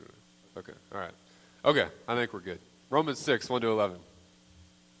Okay, all right. Okay, I think we're good. Romans 6, 1 to 11.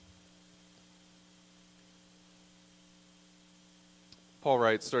 Paul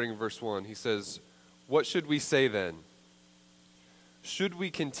writes, starting in verse 1, he says, "What should we say then? Should we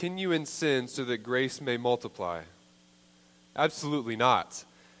continue in sin so that grace may multiply? Absolutely not.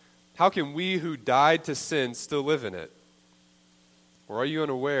 How can we who died to sin still live in it? Or are you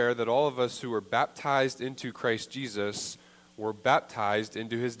unaware that all of us who were baptized into Christ Jesus were baptized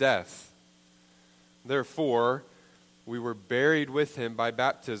into his death? Therefore, we were buried with him by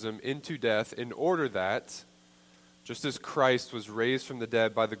baptism into death, in order that, just as Christ was raised from the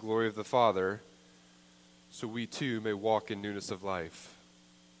dead by the glory of the Father, so we too may walk in newness of life.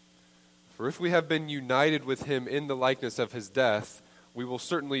 For if we have been united with him in the likeness of his death, we will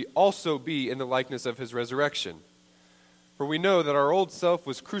certainly also be in the likeness of his resurrection. For we know that our old self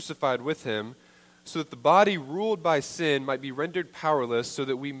was crucified with him, so that the body ruled by sin might be rendered powerless, so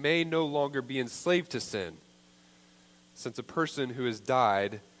that we may no longer be enslaved to sin, since a person who has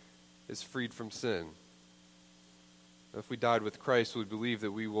died is freed from sin. If we died with Christ, we believe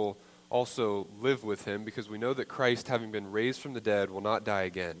that we will also live with him, because we know that Christ, having been raised from the dead, will not die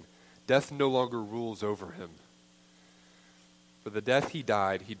again. Death no longer rules over him. For the death he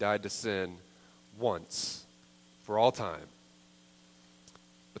died to sin once, for all time.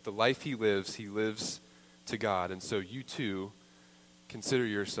 But the life he lives to God. And so you too consider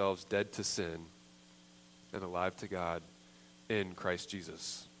yourselves dead to sin and alive to God in Christ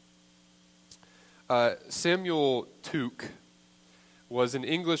Jesus." Samuel Tuke was an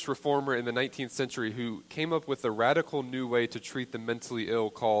English reformer in the 19th century who came up with a radical new way to treat the mentally ill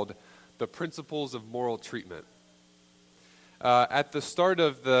called the principles of moral treatment. At the start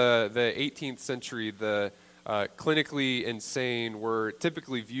of the 18th century, the clinically insane were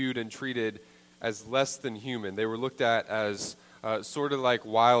typically viewed and treated as less than human. They were looked at as sort of like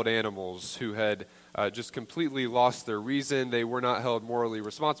wild animals who had just completely lost their reason. They were not held morally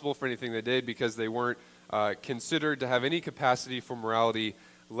responsible for anything they did because they weren't considered to have any capacity for morality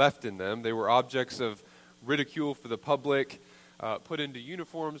left in them. They were objects of ridicule for the public, put into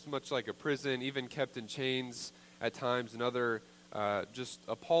uniforms much like a prison, even kept in chains at times and other just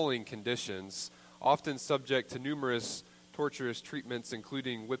appalling conditions, often subject to numerous torturous treatments,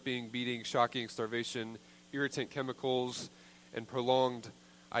 including whipping, beating, shocking, starvation, irritant chemicals, and prolonged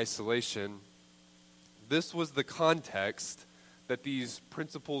isolation. This was the context that these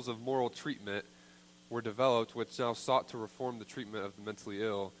principles of moral treatment were developed, which now sought to reform the treatment of the mentally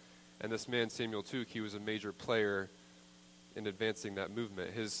ill. And this man, Samuel Tuke, he was a major player in advancing that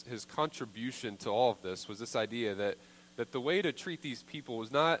movement. His contribution to all of this was this idea that the way to treat these people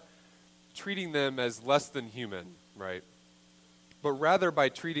was not treating them as less than human, right? But rather by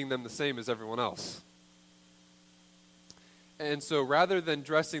treating them the same as everyone else. And so rather than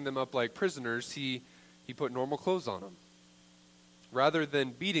dressing them up like prisoners, he put normal clothes on them. Rather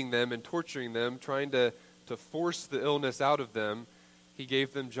than beating them and torturing them, trying to force the illness out of them, he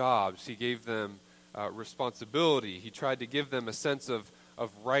gave them jobs. He gave them responsibility. He tried to give them a sense of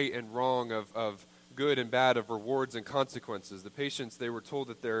right and wrong, of good and bad, of rewards and consequences. The patients, they were told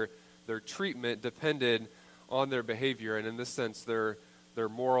that their treatment depended on their behavior, and in this sense, their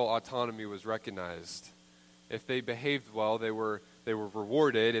moral autonomy was recognized. If they behaved well, they were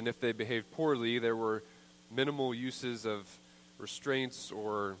rewarded, and if they behaved poorly, there were minimal uses of restraints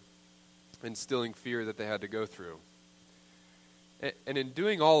or instilling fear that they had to go through. And in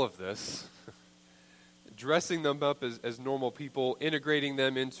doing all of this, dressing them up as normal people, integrating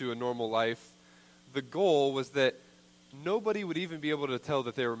them into a normal life, the goal was that nobody would even be able to tell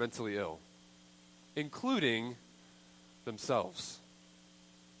that they were mentally ill, including themselves.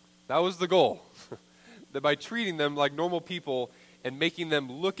 That was the goal. That by treating them like normal people and making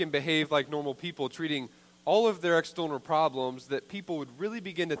them look and behave like normal people, treating all of their external problems, that people would really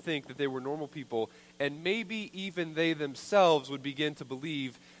begin to think that they were normal people, and maybe even they themselves would begin to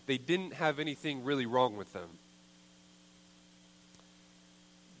believe they didn't have anything really wrong with them.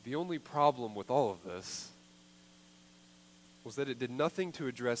 The only problem with all of this was that it did nothing to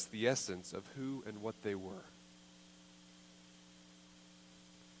address the essence of who and what they were.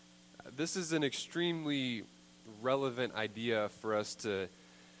 This is an extremely relevant idea for us to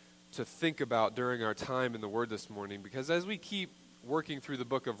think about during our time in the Word this morning, because as we keep working through the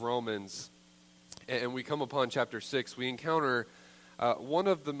book of Romans and we come upon chapter 6, we encounter one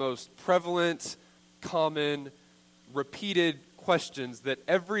of the most prevalent, common, repeated questions that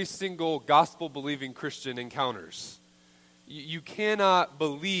every single gospel-believing Christian encounters. You cannot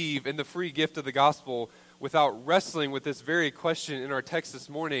believe in the free gift of the gospel without wrestling with this very question in our text this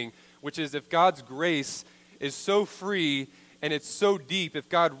morning, which is, if God's grace is so free and it's so deep, if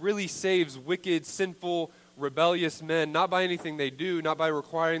God really saves wicked, sinful, rebellious men, not by anything they do, not by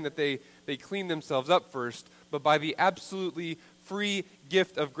requiring that they clean themselves up first, but by the absolutely free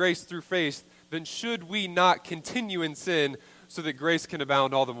gift of grace through faith, then should we not continue in sin so that grace can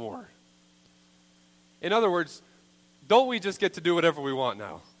abound all the more? In other words, don't we just get to do whatever we want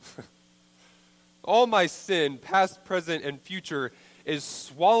now? All my sin, past, present, and future, is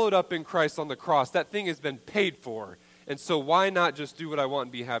swallowed up in Christ on the cross. That thing has been paid for. And so why not just do what I want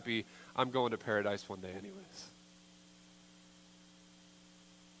and be happy? I'm going to paradise one day anyways.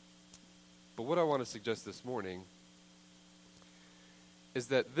 But what I want to suggest this morning is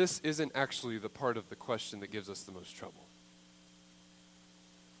that this isn't actually the part of the question that gives us the most trouble.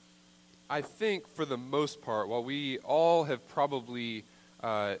 I think for the most part, while we all have probably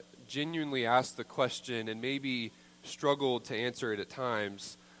genuinely asked the question and maybe struggled to answer it at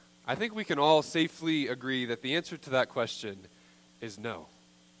times, I think we can all safely agree that the answer to that question is no.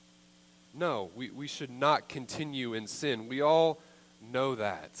 No, we should not continue in sin. We all know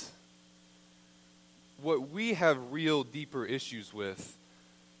that. What we have real deeper issues with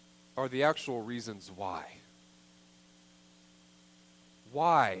are the actual reasons why.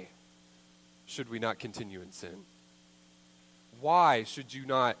 Why should we not continue in sin? Why should you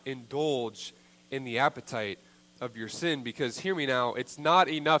not indulge in the appetite of your sin? Because hear me now, it's not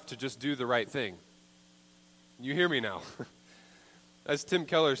enough to just do the right thing. You hear me now. As Tim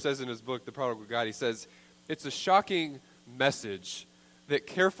Keller says in his book, The Prodigal God, he says, it's a shocking message that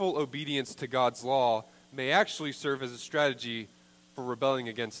careful obedience to God's law may actually serve as a strategy for rebelling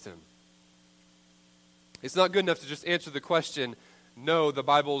against him. It's not good enough to just answer the question, no, the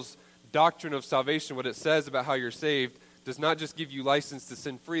Bible's doctrine of salvation, what it says about how you're saved, does not just give you license to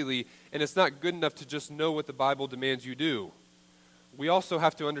sin freely, and it's not good enough to just know what the Bible demands you do. We also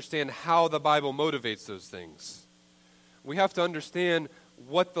have to understand how the Bible motivates those things. We have to understand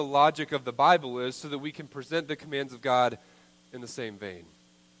what the logic of the Bible is so that we can present the commands of God in the same vein.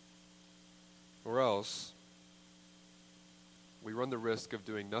 Or else, we run the risk of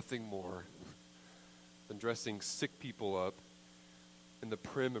doing nothing more than dressing sick people up in the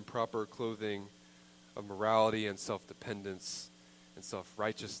prim and proper clothing of morality and self-dependence and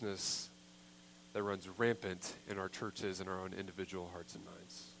self-righteousness that runs rampant in our churches and our own individual hearts and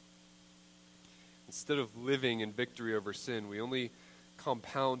minds. Instead of living in victory over sin, we only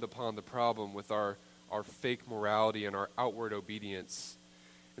compound upon the problem with our fake morality and our outward obedience.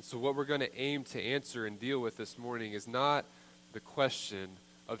 And so what we're going to aim to answer and deal with this morning is not the question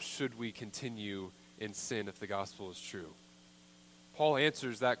of should we continue in sin if the gospel is true. Paul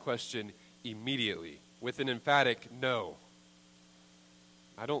answers that question immediately with an emphatic no.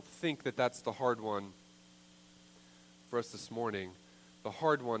 I don't think that that's the hard one for us this morning. The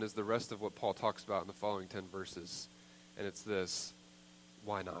hard one is the rest of what Paul talks about in the following 10 verses. And it's this: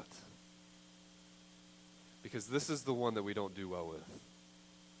 why not? Because this is the one that we don't do well with.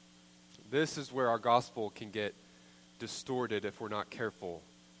 This is where our gospel can get distorted if we're not careful.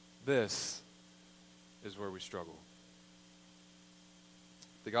 This is where we struggle.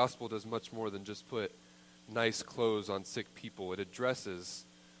 The gospel does much more than just put nice clothes on sick people. It addresses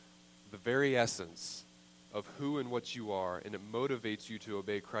the very essence of who and what you are, and it motivates you to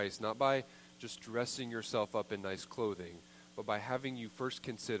obey Christ, not by just dressing yourself up in nice clothing, but by having you first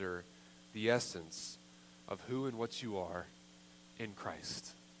consider the essence of who and what you are in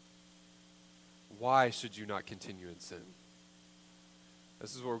Christ. Why should you not continue in sin?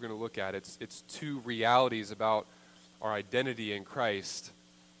 This is what we're going to look at. It's two realities about our identity in Christ.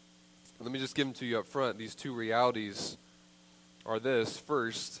 Let me just give them to you up front. These two realities are this: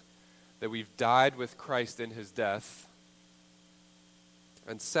 first, that we've died with Christ in his death,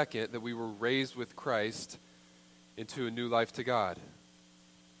 and second, that we were raised with Christ into a new life to God.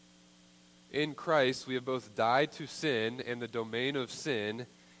 In Christ, we have both died to sin and the domain of sin,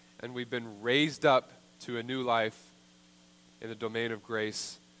 and we've been raised up to a new life in the domain of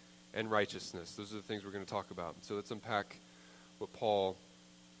grace and righteousness. Those are the things we're going to talk about. So let's unpack what Paul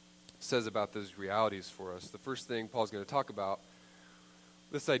says about those realities for us. The first thing Paul's going to talk about,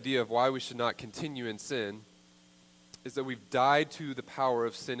 this idea of why we should not continue in sin, is that we've died to the power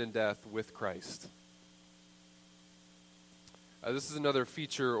of sin and death with Christ. This is another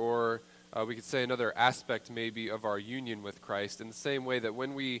feature, or we could say another aspect maybe of our union with Christ, in the same way that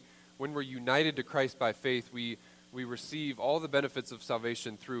when we're united to Christ by faith, we receive all the benefits of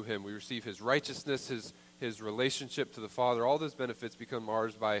salvation through him. We receive his righteousness, his relationship to the Father. All those benefits become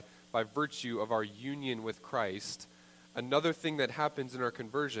ours by virtue of our union with Christ. Another thing that happens in our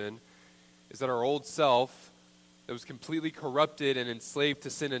conversion is that our old self, that was completely corrupted and enslaved to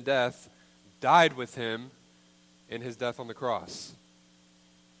sin and death, died with him in his death on the cross.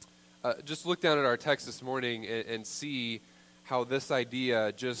 Just look down at our text this morning and see how this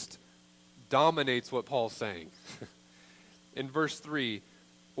idea just dominates what Paul's saying. In verse 3,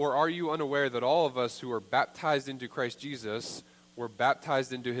 or are you unaware that all of us who are baptized into Christ Jesus were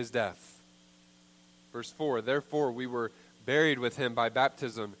baptized into his death? Verse 4, therefore we were buried with him by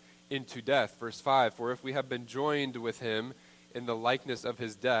baptism into death. Verse 5, for if we have been joined with him in the likeness of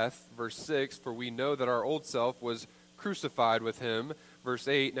his death. Verse 6, for we know that our old self was crucified with him. Verse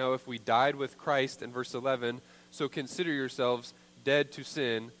 8, now if we died with Christ. And verse 11, so consider yourselves dead to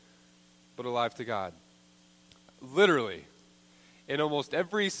sin, but alive to God. Literally, in almost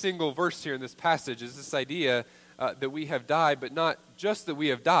every single verse here in this passage is this idea that we have died, but not just that we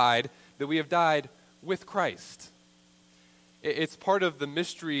have died with Christ. It's part of the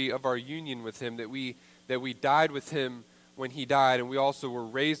mystery of our union with him that we died with him when he died, and we also were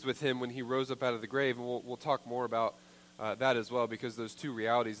raised with him when he rose up out of the grave. And we'll talk more about that as well, because those two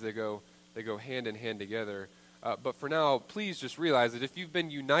realities, they go hand in hand together. But for now, please just realize that if you've been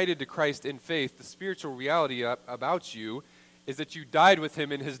united to Christ in faith, the spiritual reality about you is that you died with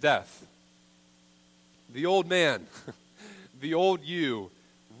him in his death. The old man, the old you,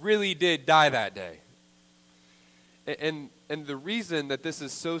 really did die that day. And the reason that this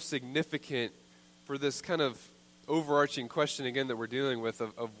is so significant for this kind of overarching question again that we're dealing with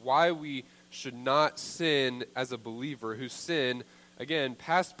of why we should not sin as a believer, whose sin, again,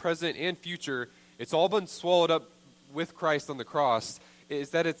 past, present, and future, it's all been swallowed up with Christ on the cross, is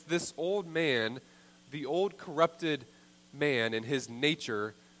that it's this old man, the old corrupted man and his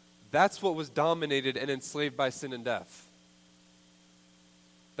nature, that's what was dominated and enslaved by sin and death.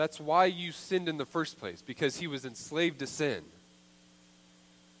 That's why you sinned in the first place, because he was enslaved to sin.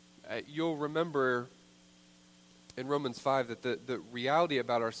 You'll remember in Romans 5 that the reality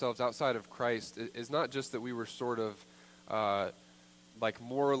about ourselves outside of Christ is not just that we were sort of like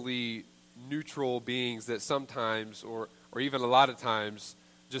morally neutral beings that sometimes or even a lot of times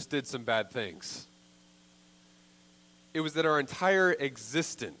just did some bad things. It was that our entire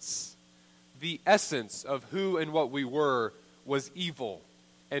existence, the essence of who and what we were, was evil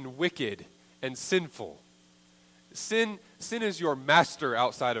and wicked and sinful. Sin is your master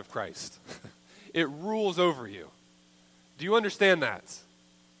outside of Christ. It rules over you. Do you understand that?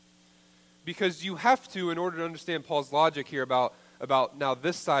 Because you have to, in order to understand Paul's logic here about now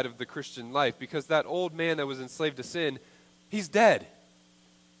this side of the Christian life, because that old man that was enslaved to sin, he's dead.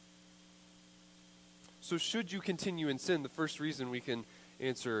 So should you continue in sin? The first reason we can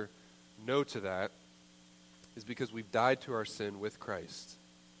answer no to that is because we've died to our sin with Christ.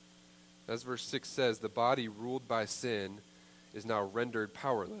 As verse 6 says, the body ruled by sin is now rendered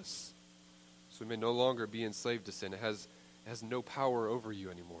powerless. So we may no longer be enslaved to sin. It has no power over you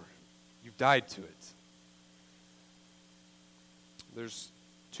anymore. You've died to it. There's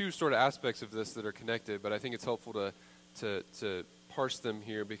two sort of aspects of this that are connected, but I think it's helpful to parse them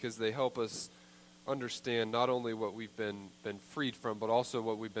here because they help us understand not only what we've been freed from, but also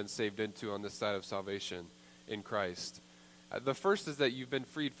what we've been saved into on this side of salvation in Christ. The first is that you've been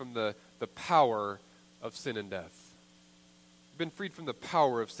freed from the power of sin and death. You've been freed from the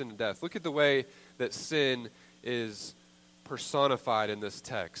power of sin and death. Look at the way that sin is personified in this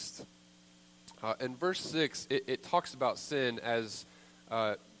text. In verse 6, it talks about sin as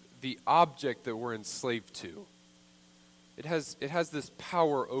the object that we're enslaved to. It has this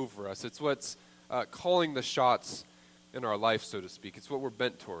power over us. It's what's calling the shots in our life, so to speak. It's what we're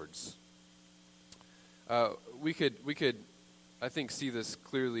bent towards. We could, I think, see this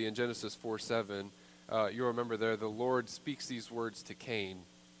clearly in Genesis 4:7. You'll remember there, the Lord speaks these words to Cain.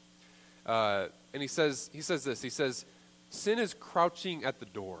 And he says this. He says, sin is crouching at the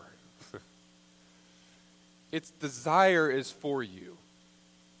door. Its desire is for you,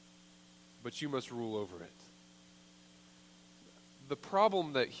 but you must rule over it. The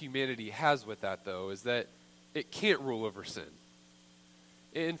problem that humanity has with that, though, is that it can't rule over sin.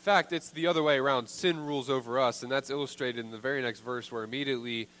 In fact, it's the other way around. Sin rules over us, and that's illustrated in the very next verse where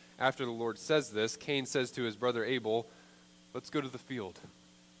immediately after the Lord says this, Cain says to his brother Abel, let's go to the field.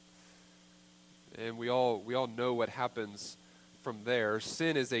 And we all know what happens from there.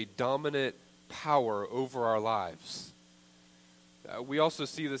 Sin is a dominant power over our lives. We also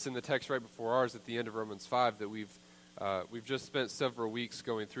see this in the text right before ours at the end of Romans 5 that we've just spent several weeks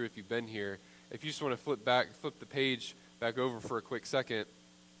going through. If you've been here, if you just want to flip the page back over for a quick second,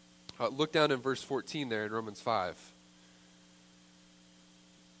 look down in verse 14 there in Romans 5.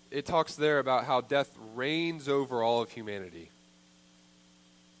 It talks there about how death reigns over all of humanity.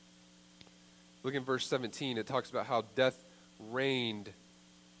 Look in verse 17. It talks about how death reigned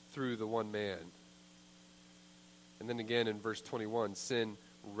through the one man. And then again in verse 21, sin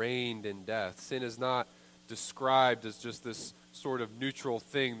reigned in death. Sin is not described as just this sort of neutral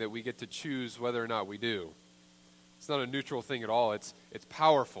thing that we get to choose whether or not we do. It's not a neutral thing at all. It's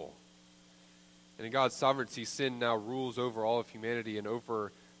powerful. And in God's sovereignty, sin now rules over all of humanity and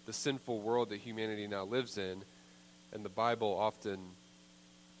over the sinful world that humanity now lives in. And the Bible often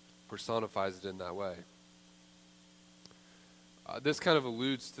personifies it in that way. This kind of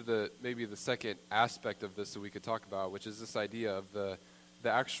alludes to maybe the second aspect of this that we could talk about, which is this idea of the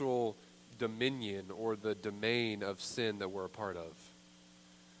actual dominion or the domain of sin that we're a part of.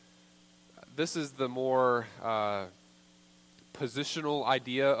 This is the more positional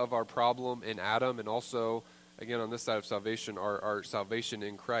idea of our problem in Adam, and also, again, on this side of salvation, our salvation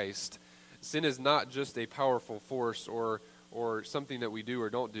in Christ. Sin is not just a powerful force or something that we do or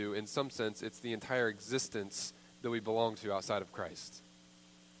don't do. In some sense, it's the entire existence that we belong to outside of Christ.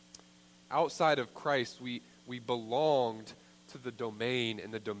 Outside of Christ, we belonged to the domain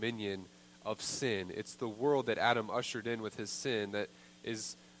and the dominion of sin. It's the world that Adam ushered in with his sin that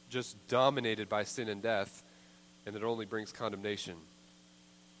is just dominated by sin and death, and that only brings condemnation.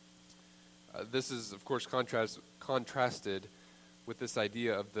 This is, of course, contrasted with this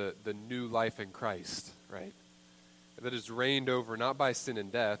idea of the new life in Christ, right? That is reigned over not by sin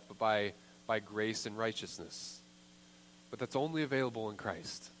and death, but by grace and righteousness. But that's only available in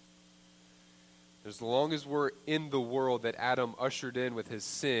Christ. As long as we're in the world that Adam ushered in with his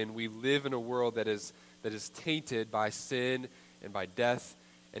sin, we live in a world that is tainted by sin and by death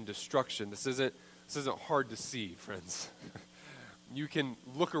and destruction. This isn't hard to see, friends. You can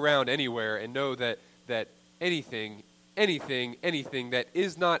look around anywhere and know that anything that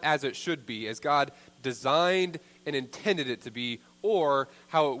is not as it should be, as God designed and intended it to be, or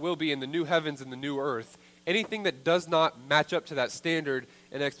how it will be in the new heavens and the new earth, anything that does not match up to that standard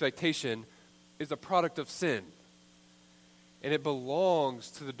and expectation is a product of sin. And it belongs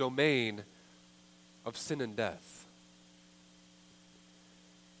to the domain of sin and death.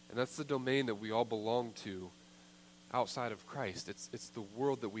 And that's the domain that we all belong to outside of Christ. It's the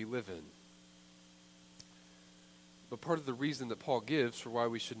world that we live in. But part of the reason that Paul gives for why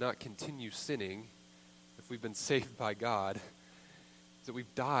we should not continue sinning if we've been saved by God is that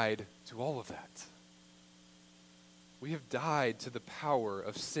we've died to all of that. We have died to the power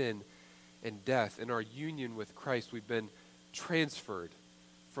of sin and death. In our union with Christ, we've been transferred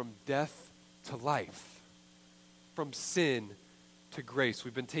from death to life, from sin to grace.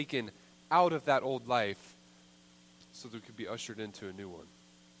 We've been taken out of that old life so that we could be ushered into a new one.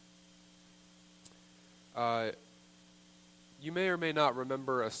 You may or may not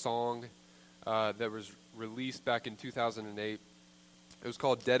remember a song that was released back in 2008. It was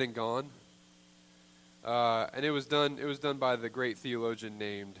called "Dead and Gone," and it was done by the great theologian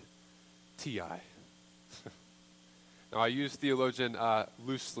named T.I. Now, I use theologian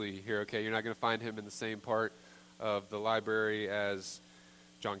loosely here, okay? You're not going to find him in the same part of the library as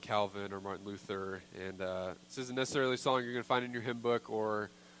John Calvin or Martin Luther. And this isn't necessarily a song you're going to find in your hymn book or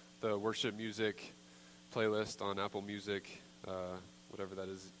the worship music playlist on Apple Music, whatever that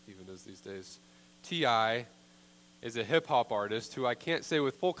even is these days. T.I. is a hip-hop artist who I can't say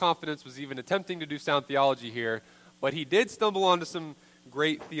with full confidence was even attempting to do sound theology here, but he did stumble onto some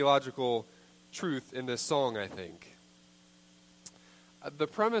great theological truth in this song, I think. The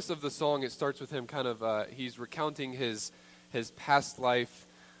premise of the song, it starts with him he's recounting his past life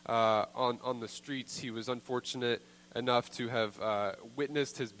on the streets. He was unfortunate enough to have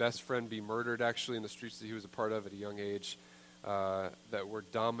witnessed his best friend be murdered, actually, in the streets that he was a part of at a young age, that were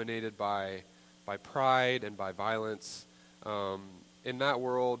dominated by pride and by violence. In that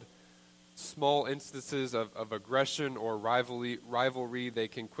world, small instances of aggression or rivalry, they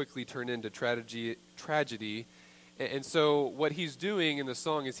can quickly turn into tragedy. And so what he's doing in the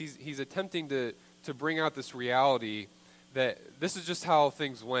song is he's attempting to bring out this reality that this is just how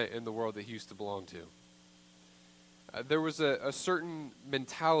things went in the world that he used to belong to. There was a certain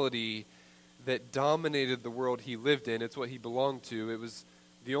mentality that dominated the world he lived in. It's what he belonged to. It was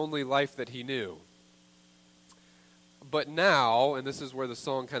the only life that he knew. But now, and this is where the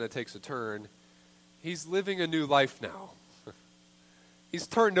song kind of takes a turn, he's living a new life now. He's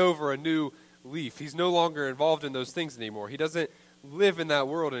turned over a new leaf. He's no longer involved in those things anymore. He doesn't live in that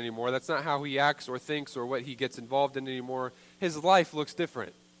world anymore. That's not how he acts or thinks or what he gets involved in anymore. His life looks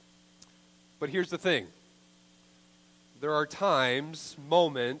different. But here's the thing. There are times,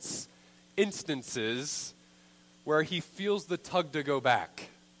 moments, instances where he feels the tug to go back.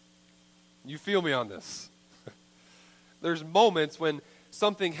 You feel me on this? There's moments when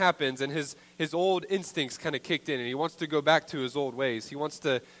something happens and his old instincts kind of kicked in and he wants to go back to his old ways. He wants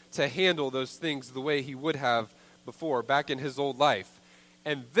to handle those things the way he would have before, back in his old life.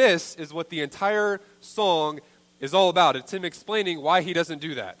 And this is what the entire song is all about. It's him explaining why he doesn't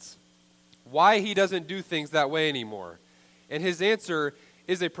do that, why he doesn't do things that way anymore. And his answer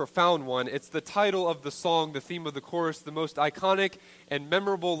is a profound one. It's the title of the song, the theme of the chorus, the most iconic and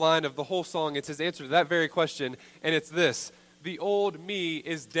memorable line of the whole song. It's his answer to that very question, and it's this: the old me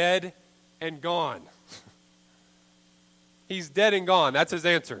is dead and gone. He's dead and gone. That's his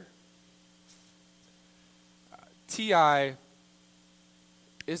answer. T.I.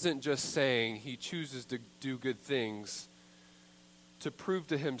 isn't just saying he chooses to do good things to prove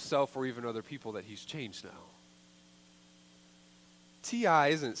to himself or even other people that he's changed now. T.I.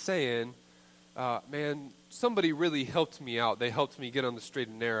 isn't saying, man, somebody really helped me out. They helped me get on the straight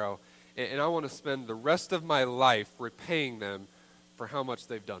and narrow, and I want to spend the rest of my life repaying them for how much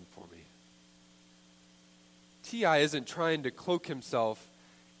they've done for me. T.I. isn't trying to cloak himself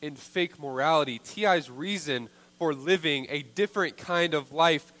in fake morality. T.I.'s reason for living a different kind of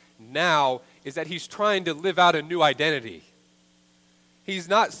life now is that he's trying to live out a new identity. He's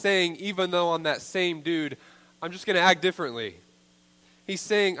not saying, even though I'm that same dude, I'm just going to act differently. He's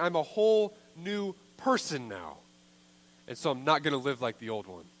saying, I'm a whole new person now, and so I'm not going to live like the old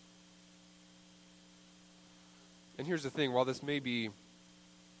one. And here's the thing, while this may be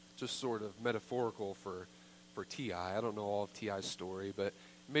just sort of metaphorical for T.I., I don't know all of T.I.'s story, but it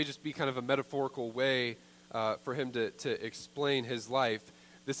may just be kind of a metaphorical way for him to explain his life.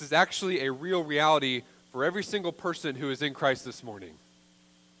 This is actually a real reality for every single person who is in Christ this morning.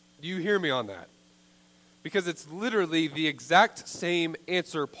 Do you hear me on that? Because it's literally the exact same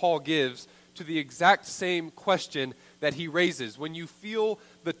answer Paul gives to the exact same question that he raises. When you feel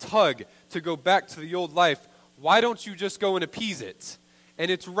the tug to go back to the old life, why don't you just go and appease it? And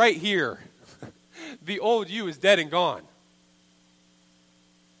it's right here. The old you is dead and gone.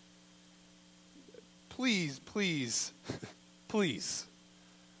 Please, please, please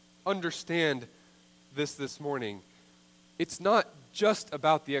understand this morning. It's not just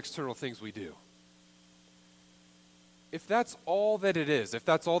about the external things we do. If that's all that it is, if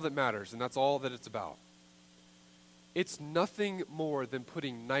that's all that matters, and that's all that it's about, it's nothing more than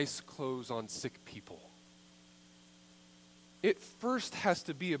putting nice clothes on sick people. It first has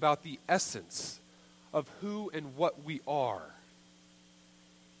to be about the essence of who and what we are.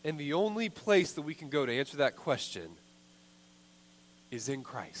 And the only place that we can go to answer that question is in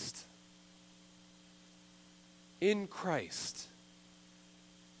Christ. In Christ,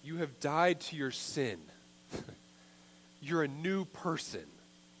 you have died to your sin. You're a new person.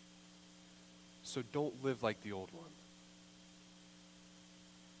 So don't live like the old one.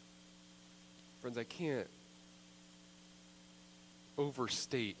 Friends, I can't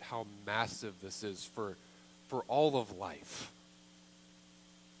overstate how massive this is for all of life.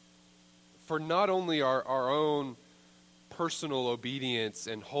 For not only our own personal obedience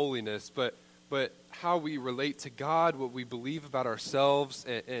and holiness, but how we relate to God, what we believe about ourselves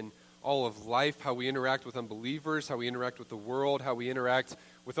and all of life, how we interact with unbelievers, how we interact with the world, how we interact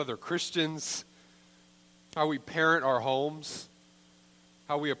with other Christians, how we parent our homes,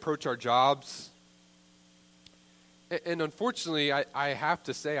 how we approach our jobs. And unfortunately, I have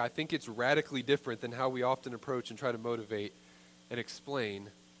to say, I think it's radically different than how we often approach and try to motivate and explain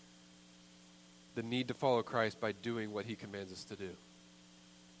the need to follow Christ by doing what he commands us to do.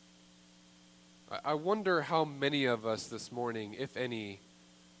 I wonder how many of us this morning, if any,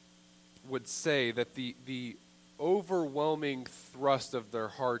 would say that the overwhelming thrust of their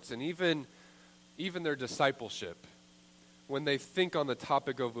hearts and even their discipleship, when they think on the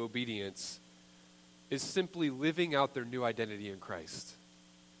topic of obedience, is simply living out their new identity in Christ.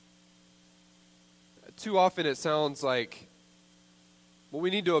 Too often it sounds like, well, we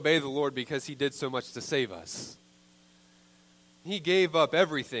need to obey the Lord because he did so much to save us. He gave up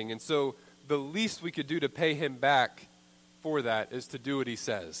everything, and so the least we could do to pay him back for that is to do what he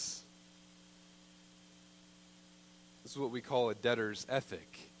says. This is what we call a debtor's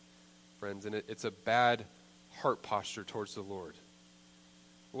ethic, friends, and it's a bad heart posture towards the Lord.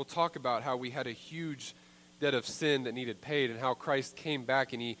 We'll talk about how we had a huge debt of sin that needed paid and how Christ came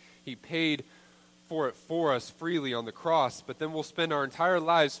back and he paid for it for us freely on the cross, but then we'll spend our entire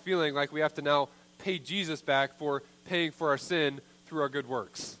lives feeling like we have to now pay Jesus back for paying for our sin through our good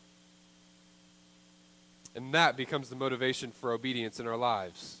works. And that becomes the motivation for obedience in our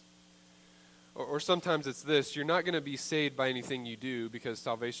lives. Or sometimes it's this: you're not going to be saved by anything you do because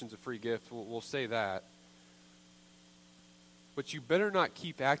salvation's a free gift. We'll say that. But you better not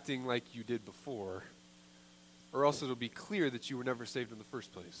keep acting like you did before, or else it'll be clear that you were never saved in the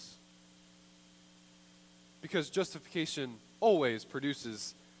first place. Because justification always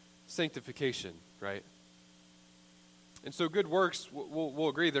produces sanctification, right? And so good works, we'll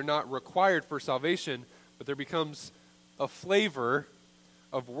agree, they're not required for salvation, but there becomes a flavor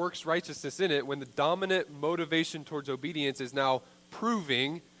of works righteousness in it when the dominant motivation towards obedience is now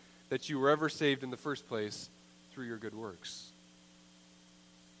proving that you were ever saved in the first place through your good works.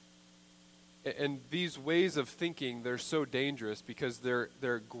 And these ways of thinking, they're so dangerous because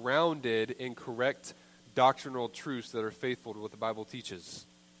they're grounded in correct doctrinal truths that are faithful to what the Bible teaches.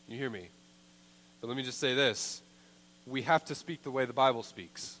 You hear me? But let me just say this. We have to speak the way the Bible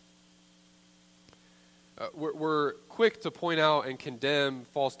speaks. We're quick to point out and condemn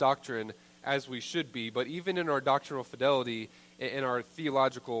false doctrine as we should be, but even in our doctrinal fidelity, in our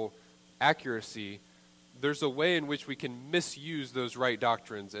theological accuracy, there's a way in which we can misuse those right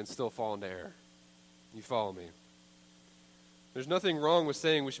doctrines and still fall into error. You follow me? There's nothing wrong with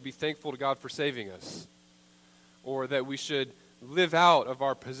saying we should be thankful to God for saving us, or that we should live out of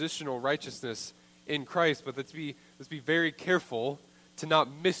our positional righteousness in Christ, but let's be very careful to not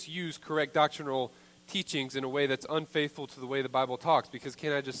misuse correct doctrinal teachings in a way that's unfaithful to the way the Bible talks. Because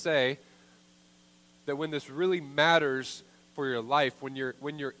can I just say that when this really matters for your life, when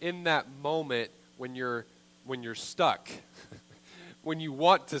you're in that moment, when you're stuck, when you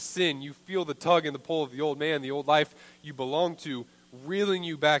want to sin, you feel the tug and the pull of the old man, the old life you belong to, reeling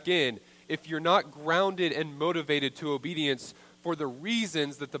you back in. If you're not grounded and motivated to obedience for the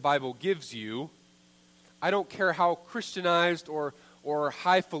reasons that the Bible gives you, I don't care how Christianized or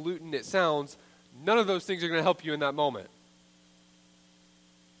highfalutin it sounds, none of those things are going to help you in that moment.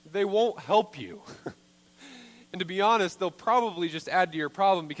 They won't help you. And to be honest, they'll probably just add to your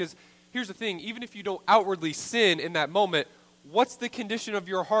problem, because here's the thing, even if you don't outwardly sin in that moment, what's the condition of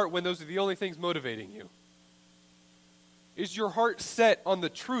your heart when those are the only things motivating you? Is your heart set on the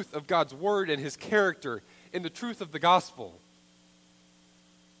truth of God's word and his character and the truth of the gospel?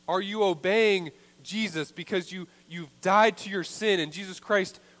 Are you obeying Jesus because you've died to your sin and Jesus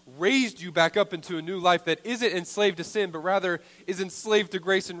Christ raised you back up into a new life that isn't enslaved to sin, but rather is enslaved to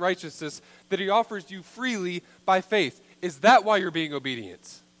grace and righteousness that he offers you freely by faith? Is that why you're being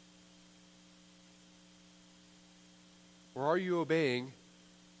obedient? Or are you obeying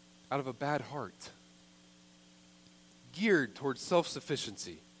out of a bad heart, geared towards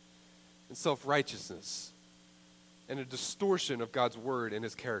self-sufficiency and self-righteousness and a distortion of God's word and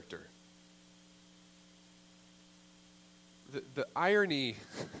his character? The irony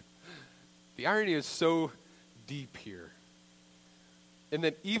is so deep here. And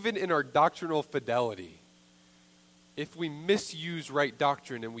that even in our doctrinal fidelity, if we misuse right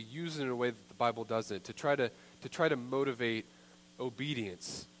doctrine and we use it in a way that the Bible doesn't, to try to motivate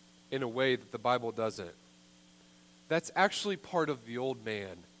obedience in a way that the Bible doesn't, that's actually part of the old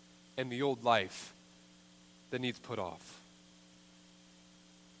man and the old life that needs put off.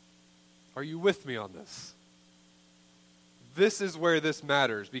 Are you with me on this? This is where this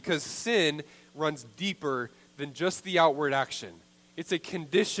matters, because sin runs deeper than just the outward action. It's a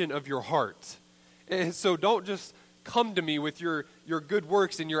condition of your heart. And so don't just come to me with your good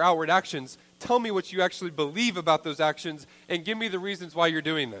works and your outward actions. Tell me what you actually believe about those actions and give me the reasons why you're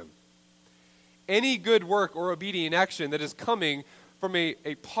doing them. Any good work or obedient action that is coming from a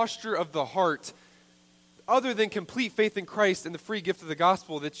posture of the heart, other than complete faith in Christ and the free gift of the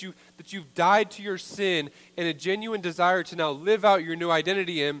gospel, that you've died to your sin and a genuine desire to now live out your new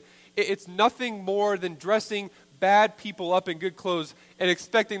identity in, it's nothing more than dressing bad people up in good clothes and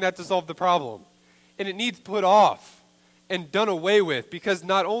expecting that to solve the problem. And it needs put off and done away with, because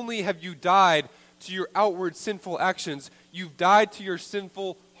not only have you died to your outward sinful actions, you've died to your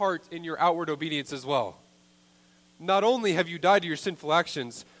sinful heart in your outward obedience as well. Not only have you died to your sinful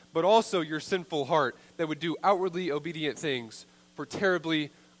actions, but also your sinful heart that would do outwardly obedient things for terribly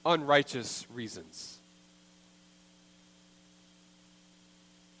unrighteous reasons.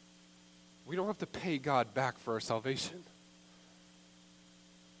 We don't have to pay God back for our salvation.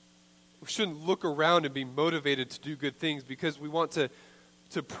 We shouldn't look around and be motivated to do good things because we want to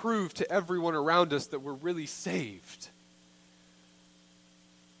prove to everyone around us that we're really saved.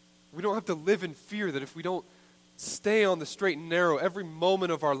 We don't have to live in fear that if we don't stay on the straight and narrow every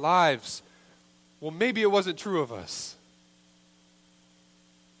moment of our lives, well, maybe it wasn't true of us.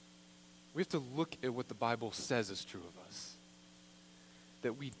 We have to look at what the Bible says is true of us.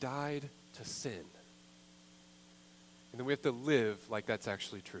 That we died to sin. And then we have to live like that's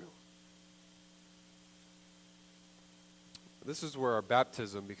actually true. This is where our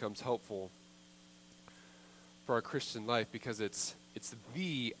baptism becomes helpful for our Christian life, because it's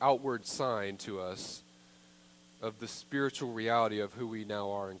the outward sign to us of the spiritual reality of who we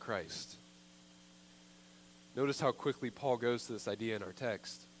now are in Christ. Notice how quickly Paul goes to this idea in our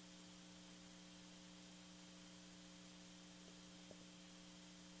text.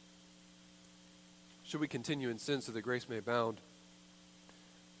 Should we continue in sin so that grace may abound?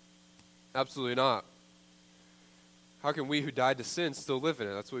 Absolutely not. How can we who died to sin still live in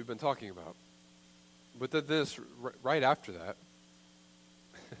it? That's what we've been talking about. But then this, right after that,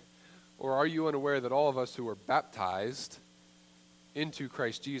 or are you unaware that all of us who were baptized into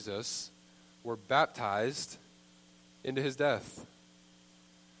Christ Jesus were baptized into his death?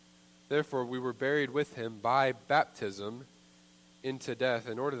 Therefore, we were buried with him by baptism into death,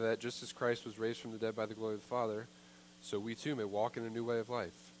 in order that just as Christ was raised from the dead by the glory of the Father, so we too may walk in a new way of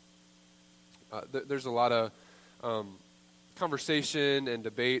life. There's a lot of conversation and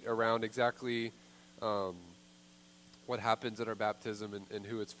debate around exactly what happens at our baptism and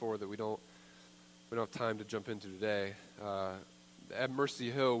who it's for that we don't have time to jump into today. At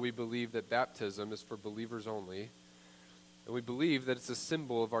Mercy Hill, we believe that baptism is for believers only, and we believe that it's a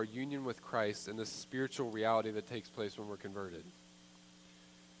symbol of our union with Christ and the spiritual reality that takes place when we're converted.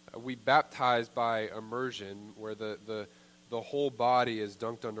 We baptize by immersion, where the whole body is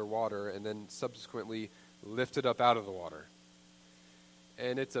dunked under water and then subsequently lifted up out of the water.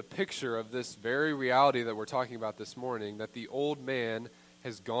 And it's a picture of this very reality that we're talking about this morning, that the old man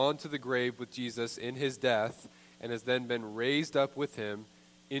has gone to the grave with Jesus in his death and has then been raised up with him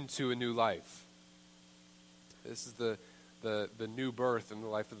into a new life. This is the new birth in the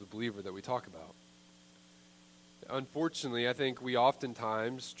life of the believer that we talk about. Unfortunately, I think we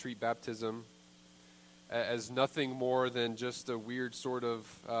oftentimes treat baptism as nothing more than just a weird sort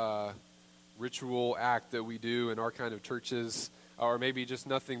of ritual act that we do in our kind of churches, or maybe just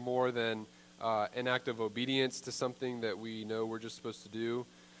nothing more than an act of obedience to something that we know we're just supposed to do.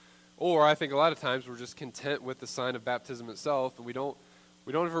 Or I think a lot of times we're just content with the sign of baptism itself, and we don't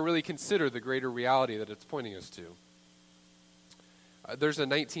ever really consider the greater reality that it's pointing us to. There's a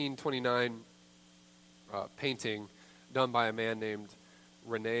 1929 painting done by a man named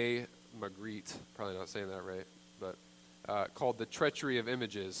Rene Magritte, probably not saying that right, but called The Treachery of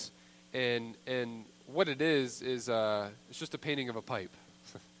Images. And what it is it's just a painting of a pipe.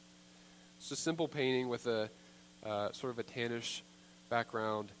 It's a simple painting with a sort of a tannish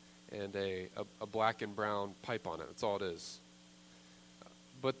background and a black and brown pipe on it. That's all it is.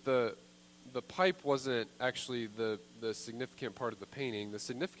 But the pipe wasn't actually the significant part of the painting. The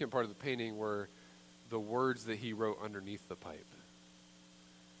significant part of the painting were the words that he wrote underneath the pipe.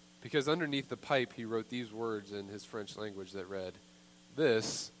 Because underneath the pipe, he wrote these words in his French language that read,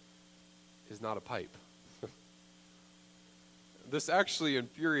 "This is not a pipe." This actually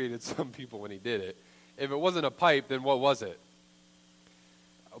infuriated some people when he did it. If it wasn't a pipe, then what was it?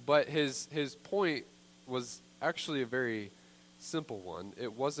 But his point was actually a very simple one.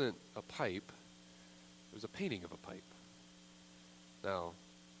 It wasn't a pipe. It was a painting of a pipe. Now,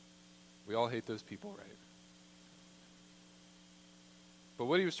 we all hate those people, right? But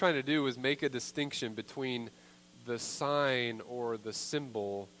what he was trying to do was make a distinction between the sign or the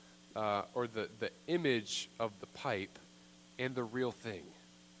symbol or the image of the pipe and the real thing.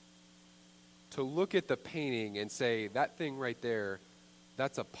 To look at the painting and say, that thing right there,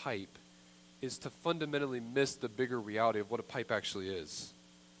 that's a pipe, is to fundamentally miss the bigger reality of what a pipe actually is.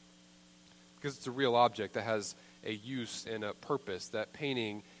 Because it's a real object that has a use and a purpose. That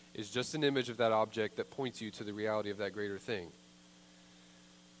painting is just an image of that object that points you to the reality of that greater thing.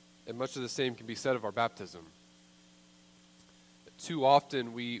 And much of the same can be said of our baptism. Too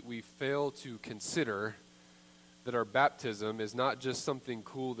often we fail to consider that our baptism is not just something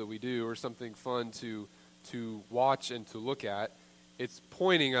cool that we do or something fun to watch and to look at. It's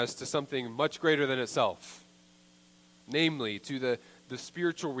pointing us to something much greater than itself. Namely, to the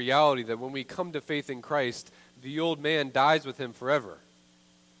spiritual reality that when we come to faith in Christ, the old man dies with him forever.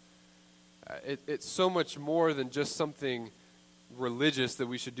 It's so much more than just something religious that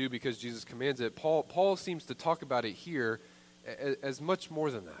we should do because Jesus commands it. Paul seems to talk about it here as much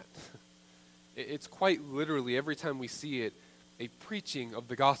more than that. It's quite literally, every time we see it, a preaching of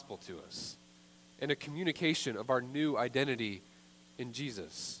the gospel to us and a communication of our new identity in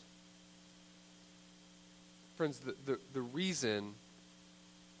Jesus. Friends, the reason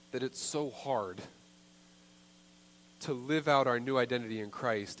that it's so hard to live out our new identity in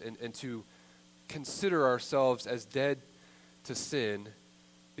Christ and to consider ourselves as dead to sin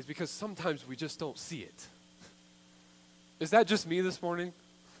is because sometimes we just don't see it. Is that just me this morning?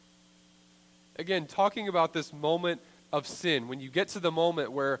 Again, talking about this moment of sin, when you get to the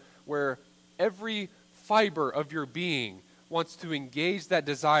moment where every fiber of your being wants to engage that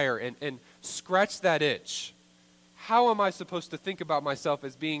desire and scratch that itch, how am I supposed to think about myself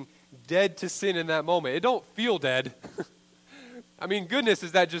as being dead to sin in that moment? It don't feel dead. I mean, goodness,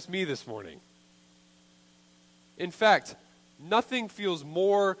 is that just me this morning? In fact, Nothing feels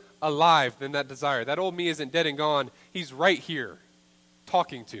more alive than that desire. That old me isn't dead and gone. He's right here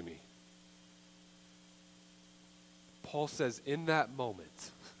talking to me. Paul says in that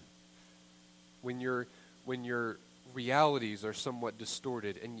moment, when your realities are somewhat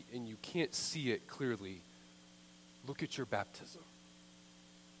distorted and you can't see it clearly, look at your baptism.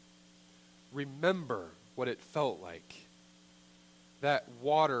 Remember what it felt like. That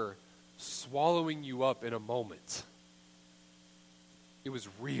water swallowing you up in a moment. It was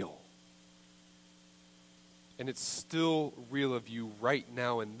real. And it's still real of you right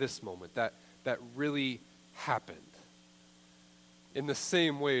now in this moment. That really happened. In the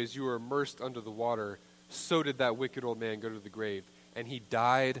same way as you were immersed under the water, so did that wicked old man go to the grave. And he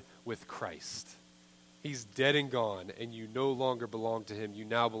died with Christ. He's dead and gone, and you no longer belong to him. You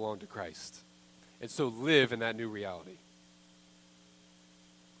now belong to Christ. And so live in that new reality.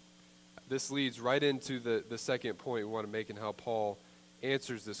 This leads right into the second point we want to make in how Paul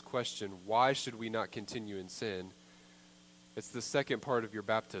answers this question, why should we not continue in sin? It's the second part of your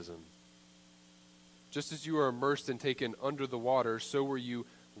baptism. Just as you are immersed and taken under the water, so were you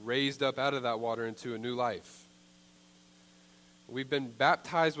raised up out of that water into a new life. We've been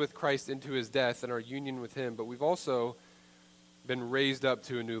baptized with Christ into his death and our union with him, but we've also been raised up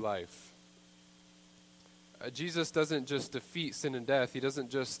to a new life. Jesus doesn't just defeat sin and death. He doesn't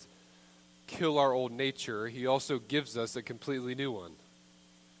just kill our old nature. He also gives us a completely new one.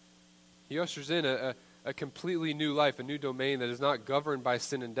 He ushers in a completely new life, a new domain that is not governed by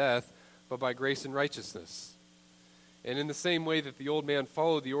sin and death, but by grace and righteousness. And in the same way that the old man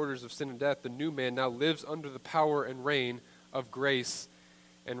followed the orders of sin and death, the new man now lives under the power and reign of grace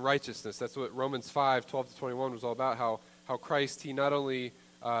and righteousness. That's what Romans 5:12-21 was all about, how Christ, he not only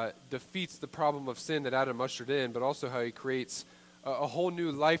defeats the problem of sin that Adam ushered in, but also how he creates a whole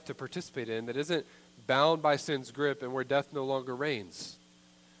new life to participate in that isn't bound by sin's grip and where death no longer reigns.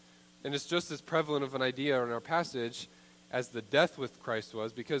 And it's just as prevalent of an idea in our passage as the death with Christ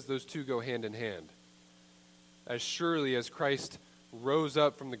was, because those two go hand in hand. As surely as Christ rose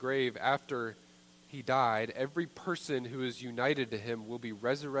up from the grave after he died, every person who is united to him will be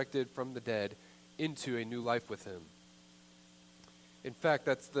resurrected from the dead into a new life with him. In fact,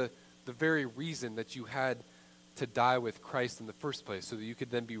 that's the very reason that you had to die with Christ in the first place, so that you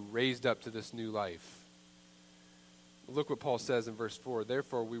could then be raised up to this new life. Look what Paul says in verse 4.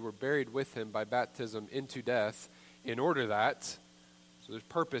 Therefore, we were buried with him by baptism into death, in order that, so there's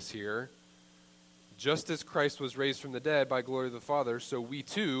purpose here, just as Christ was raised from the dead by glory of the Father, so we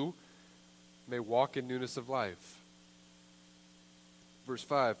too may walk in newness of life. Verse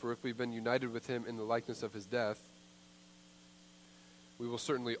 5, for if we've been united with him in the likeness of his death, we will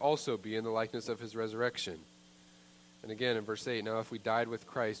certainly also be in the likeness of his resurrection. And again in verse 8, now if we died with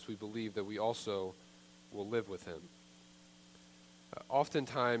Christ, we believe that we also will live with him.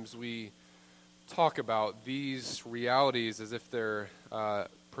 Oftentimes we talk about these realities as if they're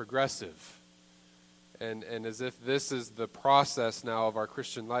progressive, and as if this is the process now of our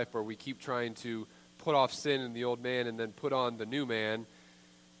Christian life where we keep trying to put off sin in the old man and then put on the new man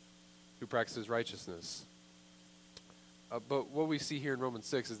who practices righteousness. But what we see here in Romans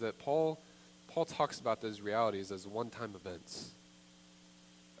 6 is that Paul talks about those realities as one-time events,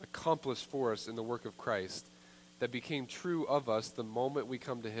 accomplished for us in the work of Christ, that became true of us the moment we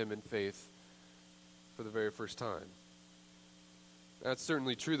come to him in faith for the very first time. That's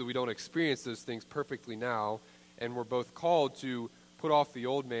certainly true that we don't experience those things perfectly now, and we're both called to put off the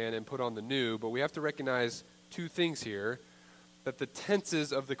old man and put on the new, but we have to recognize two things here, that the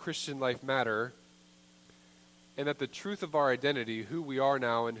tenses of the Christian life matter, and that the truth of our identity, who we are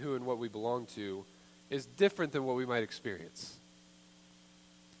now and who and what we belong to, is different than what we might experience.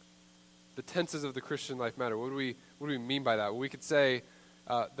 The tenses of the Christian life matter. What do we mean by that? Well, we could say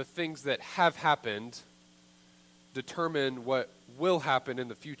the things that have happened determine what will happen in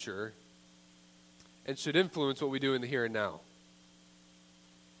the future and should influence what we do in the here and now.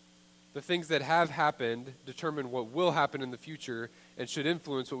 The things that have happened determine what will happen in the future and should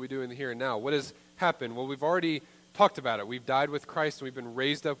influence what we do in the here and now. What has happened? Well, we've already talked about it. We've died with Christ and we've been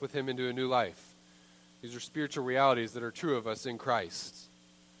raised up with him into a new life. These are spiritual realities that are true of us in Christ.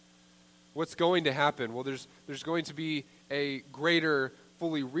 What's going to happen? Well, there's going to be a greater,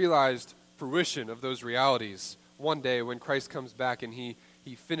 fully realized fruition of those realities one day when Christ comes back and he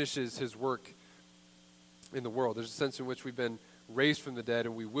finishes his work in the world. There's a sense in which we've been raised from the dead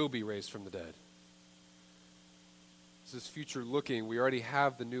and we will be raised from the dead. This is future looking. We already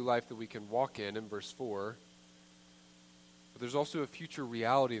have the new life that we can walk in verse 4. But there's also a future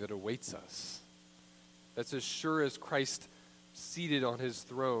reality that awaits us. That's as sure as Christ seated on his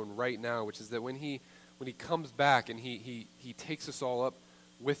throne right now, which is that when he when he comes back and he takes us all up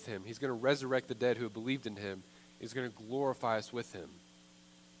with him, he's going to resurrect the dead who have believed in him. He's going to glorify us with him.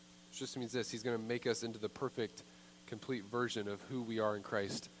 Which just means this: he's going to make us into the perfect, complete version of who we are in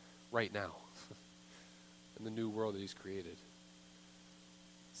Christ right now in the new world that he's created.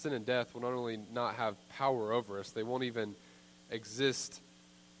 Sin and death will not only not have power over us, they won't even exist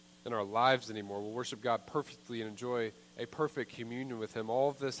in our lives anymore. We'll worship God perfectly and enjoy a perfect communion with him. All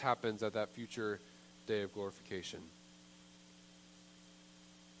of this happens at that future day of glorification.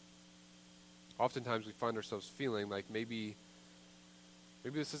 Oftentimes we find ourselves feeling like maybe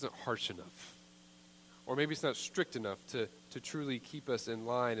this isn't harsh enough, or maybe it's not strict enough to truly keep us in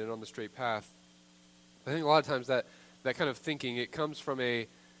line and on the straight path. I think a lot of times that kind of thinking, it comes from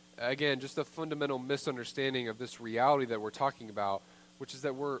just a fundamental misunderstanding of this reality that we're talking about, which is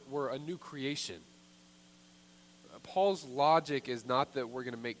that we're a new creation. Paul's logic is not that we're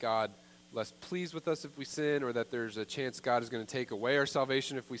going to make God less pleased with us if we sin, or that there's a chance God is going to take away our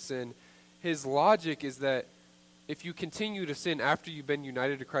salvation if we sin. His logic is that if you continue to sin after you've been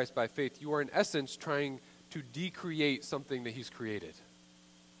united to Christ by faith, you are in essence trying to decreate something that he's created.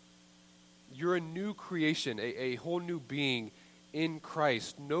 You're a new creation, a whole new being in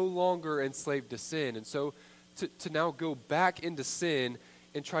Christ, no longer enslaved to sin. And so to now go back into sin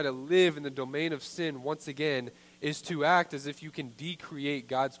and try to live in the domain of sin once again is to act as if you can decreate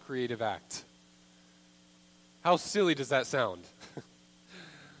God's creative act. How silly does that sound?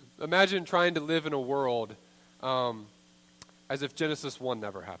 Imagine trying to live in a world as if Genesis 1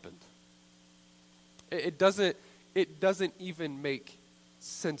 never happened. It doesn't even make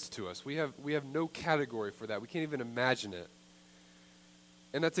sense to us. We have no category for that. We can't even imagine it.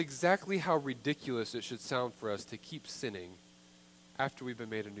 And that's exactly how ridiculous it should sound for us to keep sinning after we've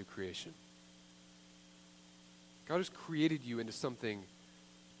been made a new creation. God has created you into something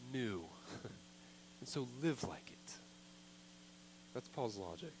new. And so live like it. That's Paul's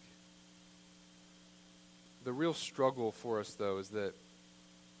logic. The real struggle for us, though, is that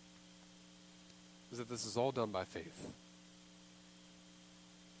this is all done by faith.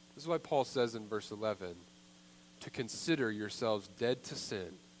 This is why Paul says in verse 11, to consider yourselves dead to sin,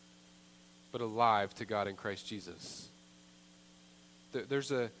 but alive to God in Christ Jesus.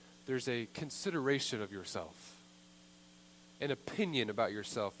 There's a consideration of yourself, an opinion about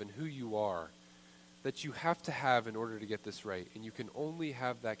yourself and who you are that you have to have in order to get this right. And you can only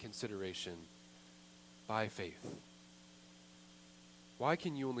have that consideration by faith. Why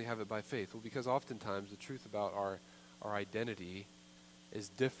can you only have it by faith? Well, because oftentimes the truth about our identity is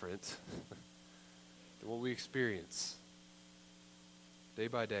different than what we experience day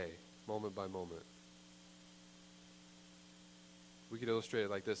by day, moment by moment. We could illustrate it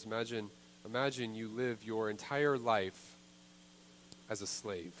like this. Imagine you live your entire life as a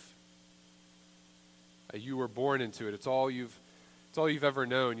slave. You were born into it. It's all you've ever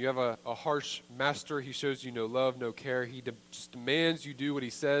known. You have a harsh master. He shows you no love, no care. He just demands you do what he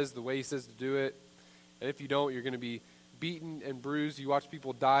says, the way he says to do it. And if you don't, you're going to be beaten and bruised. You watch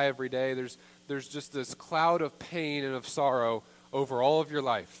people die every day. There's just this cloud of pain and of sorrow over all of your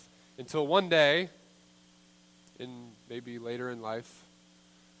life until one day, maybe later in life,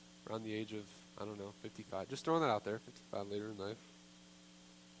 around the age of, 55. Just throwing that out there, 55 later in life.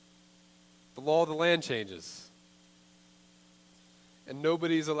 The law of the land changes. And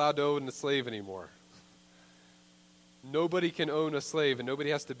nobody's allowed to own a slave anymore. Nobody can own a slave, and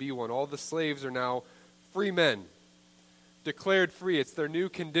nobody has to be one. All the slaves are now free men, declared free. It's their new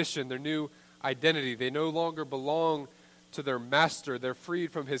condition, their new identity. They no longer belong to their master. They're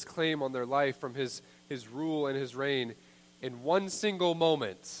freed from his claim on their life, from his rule and his reign. In one single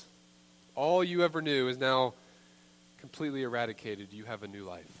moment, all you ever knew is now completely eradicated. You have a new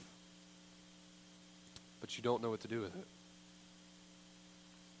life. But you don't know what to do with it.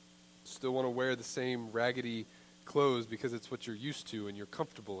 Still want to wear the same raggedy clothes because it's what you're used to and you're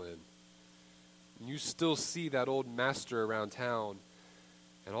comfortable in. And you still see that old master around town,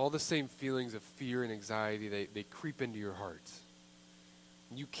 and all the same feelings of fear and anxiety, they creep into your heart.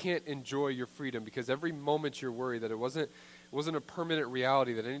 And you can't enjoy your freedom because every moment you're worried that it wasn't a permanent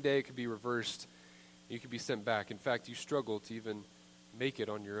reality, that any day it could be reversed, you could be sent back. In fact, you struggle to even make it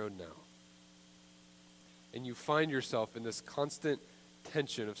on your own now. And you find yourself in this constant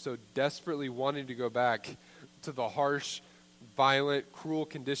tension of so desperately wanting to go back to the harsh, violent, cruel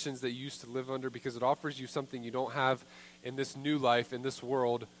conditions that you used to live under because it offers you something you don't have in this new life, in this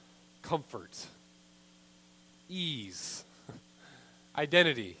world: comfort, ease,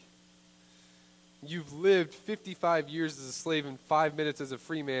 identity. You've lived 55 years as a slave and 5 minutes as a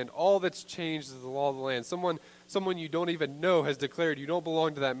free man. All that's changed is the law of the land. Someone you don't even know has declared you don't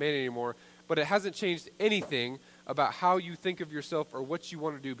belong to that man anymore. but it hasn't changed anything about how you think of yourself or what you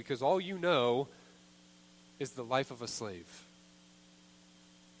want to do, because all you know is the life of a slave.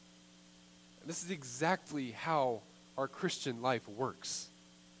 And this is exactly how our Christian life works,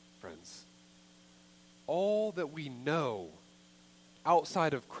 friends. All that we know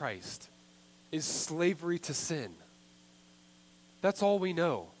outside of Christ is slavery to sin. That's all we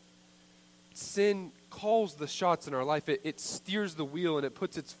know. Sin calls the shots in our life. It steers the wheel and it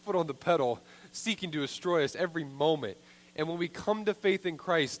puts its foot on the pedal, seeking to destroy us every moment. And when we come to faith in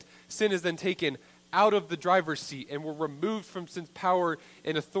Christ, sin is then taken out of the driver's seat and we're removed from sin's power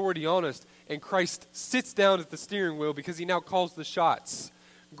and authority on us. And Christ sits down at the steering wheel because he now calls the shots.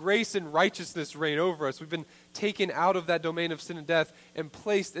 Grace and righteousness reign over us. We've been taken out of that domain of sin and death and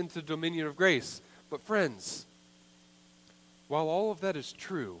placed into the dominion of grace. But friends, while all of that is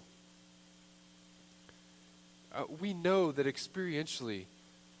true, we know that experientially,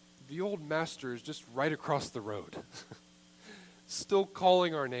 the old master is just right across the road, still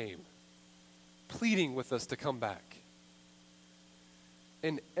calling our name, pleading with us to come back.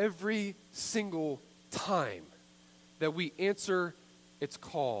 And every single time that we answer its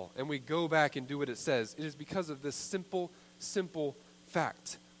call and we go back and do what it says, it is because of this simple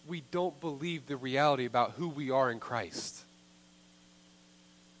fact. We don't believe the reality about who we are in Christ.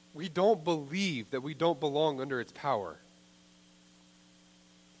 We don't believe that we don't belong under its power.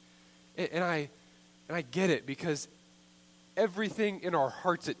 And I get it, because everything in our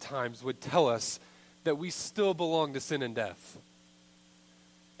hearts at times would tell us that we still belong to sin and death.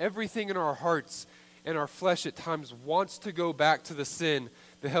 Everything in our hearts and our flesh at times wants to go back to the sin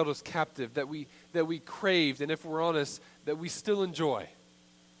that held us captive, that we craved, and if we're honest, that we still enjoy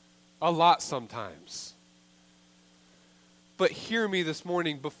a lot sometimes. But hear me this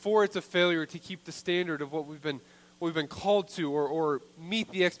morning, before it's a failure to keep the standard of what we've been called to, or meet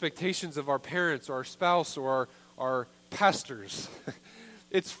the expectations of our parents or our spouse or our pastors.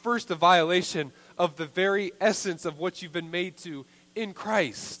 It's first a violation of the very essence of what you've been made to in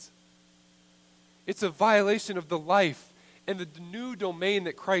Christ. It's a violation of the life and the new domain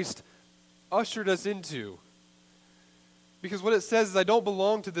that Christ ushered us into. Because what it says is, I don't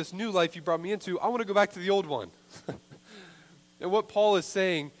belong to this new life you brought me into. I want to go back to the old one. And what Paul is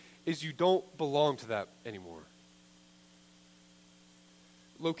saying is, you don't belong to that anymore.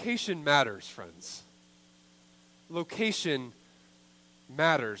 Location matters, friends. Location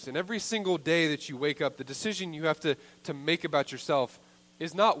matters. And every single day that you wake up, the decision you have to make about yourself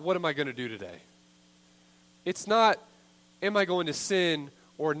is not, what am I going to do today? It's not, am I going to sin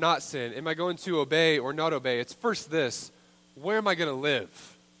or not sin? Am I going to obey or not obey? It's first this, where am I going to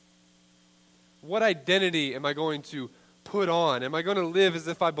live? What identity am I going to put on? Am I going to live as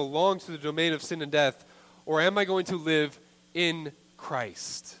if I belong to the domain of sin and death, or am I going to live in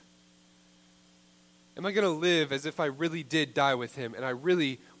Christ? Am I going to live as if I really did die with him and I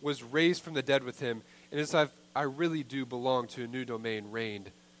really was raised from the dead with him, and as if I really do belong to a new domain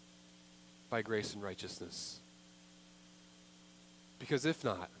reigned by grace and righteousness? Because if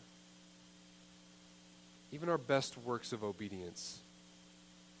not, even our best works of obedience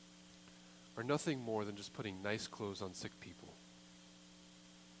are nothing more than just putting nice clothes on sick people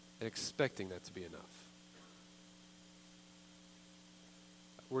and expecting that to be enough.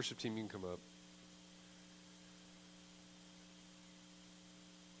 Worship team, you can come up.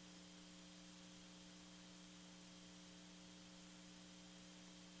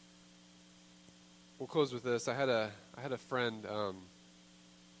 We'll close with this. I had a friend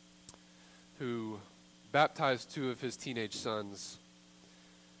who baptized two of his teenage sons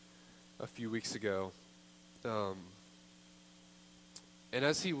a few weeks ago. And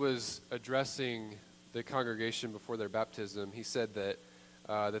as he was addressing the congregation before their baptism, he said that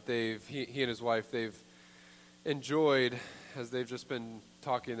he and his wife, they've enjoyed, as they've just been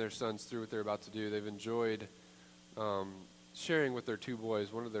talking their sons through what they're about to do, they've enjoyed sharing with their two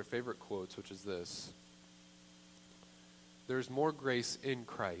boys one of their favorite quotes, which is this: "There's more grace in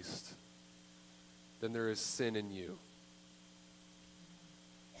Christ than there is sin in you."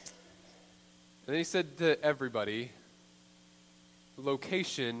 And then he said to everybody,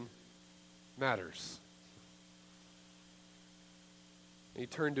 location matters. And he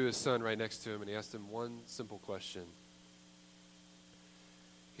turned to his son right next to him and he asked him one simple question.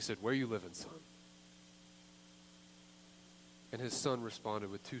 He said, "Where you living, son?" And his son responded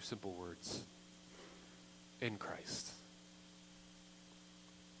with two simple words: "In Christ."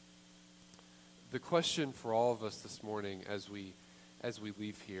 The question for all of us this morning as we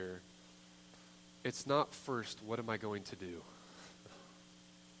leave here, it's not first, what am I going to do?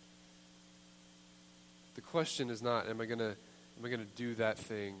 The question is not, am I going Am I going to do that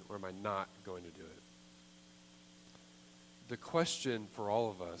thing or am I not going to do it? The question for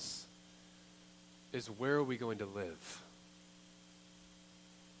all of us is, where are we going to live?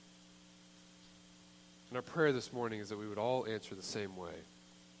 And our prayer this morning is that we would all answer the same way: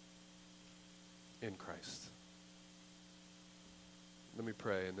 in Christ. Let me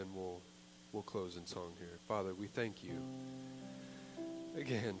pray, and then we'll close in song here. Father, we thank you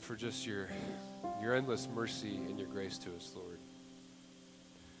again for just your endless mercy and your grace to us, Lord.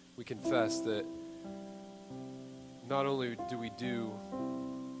 We confess that not only do we do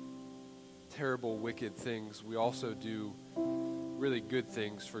terrible, wicked things, we also do really good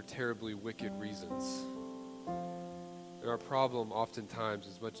things for terribly wicked reasons. And our problem oftentimes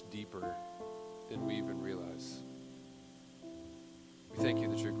is much deeper than we even realize. We thank you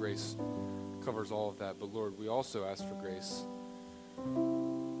that your grace covers all of that, but Lord, we also ask for grace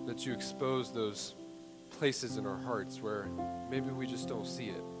that you expose those places in our hearts where maybe we just don't see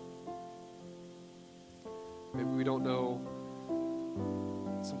it. Maybe we don't know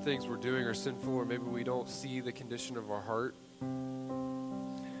some things we're doing are sinful, or maybe we don't see the condition of our heart.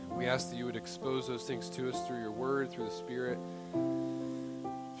 We ask that you would expose those things to us through your word, through the Spirit,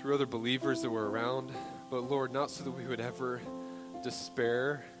 through other believers that we're around. But Lord, not so that we would ever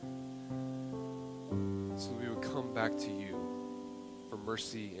despair, so that we would come back to you for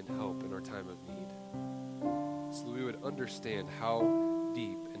mercy and help in our time of need. So that we would understand how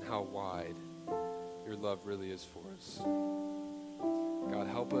deep and how wide your love really is for us. God,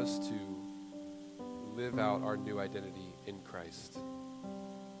 help us to live out our new identity in Christ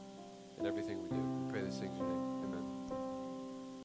in everything we do. We pray these things in your name.